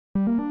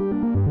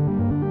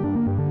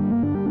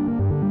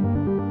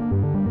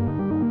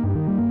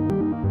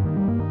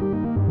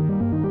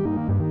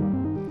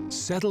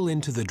Settle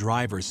into the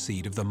driver's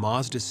seat of the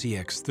Mazda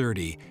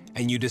CX-30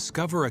 and you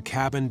discover a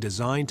cabin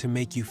designed to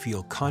make you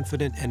feel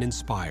confident and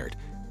inspired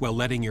while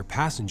letting your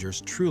passengers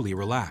truly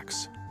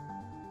relax.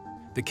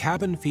 The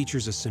cabin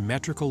features a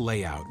symmetrical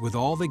layout with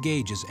all the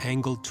gauges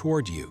angled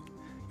toward you.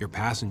 Your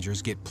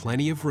passengers get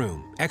plenty of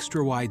room,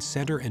 extra wide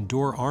center and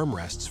door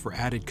armrests for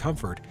added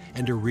comfort,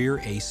 and a rear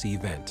AC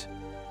vent.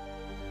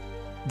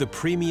 The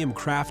premium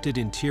crafted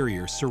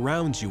interior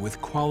surrounds you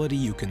with quality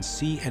you can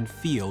see and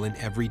feel in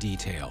every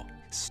detail.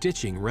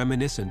 Stitching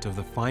reminiscent of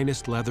the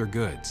finest leather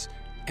goods.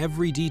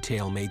 Every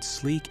detail made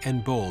sleek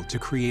and bold to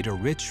create a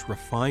rich,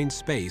 refined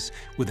space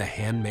with a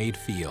handmade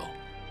feel.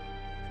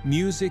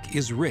 Music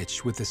is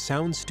rich with the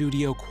sound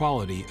studio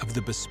quality of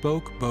the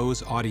bespoke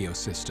Bose audio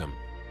system.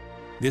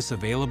 This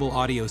available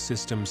audio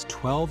system's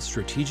 12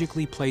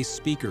 strategically placed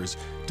speakers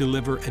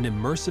deliver an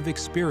immersive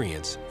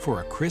experience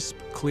for a crisp,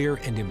 clear,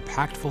 and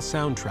impactful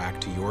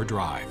soundtrack to your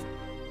drive.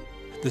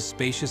 The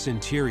spacious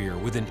interior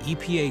with an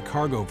EPA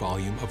cargo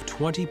volume of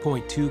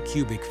 20.2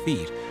 cubic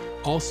feet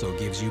also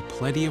gives you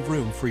plenty of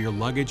room for your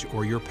luggage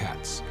or your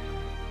pets.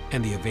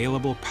 And the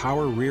available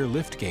power rear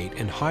liftgate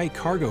and high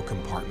cargo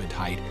compartment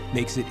height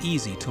makes it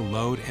easy to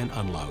load and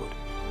unload.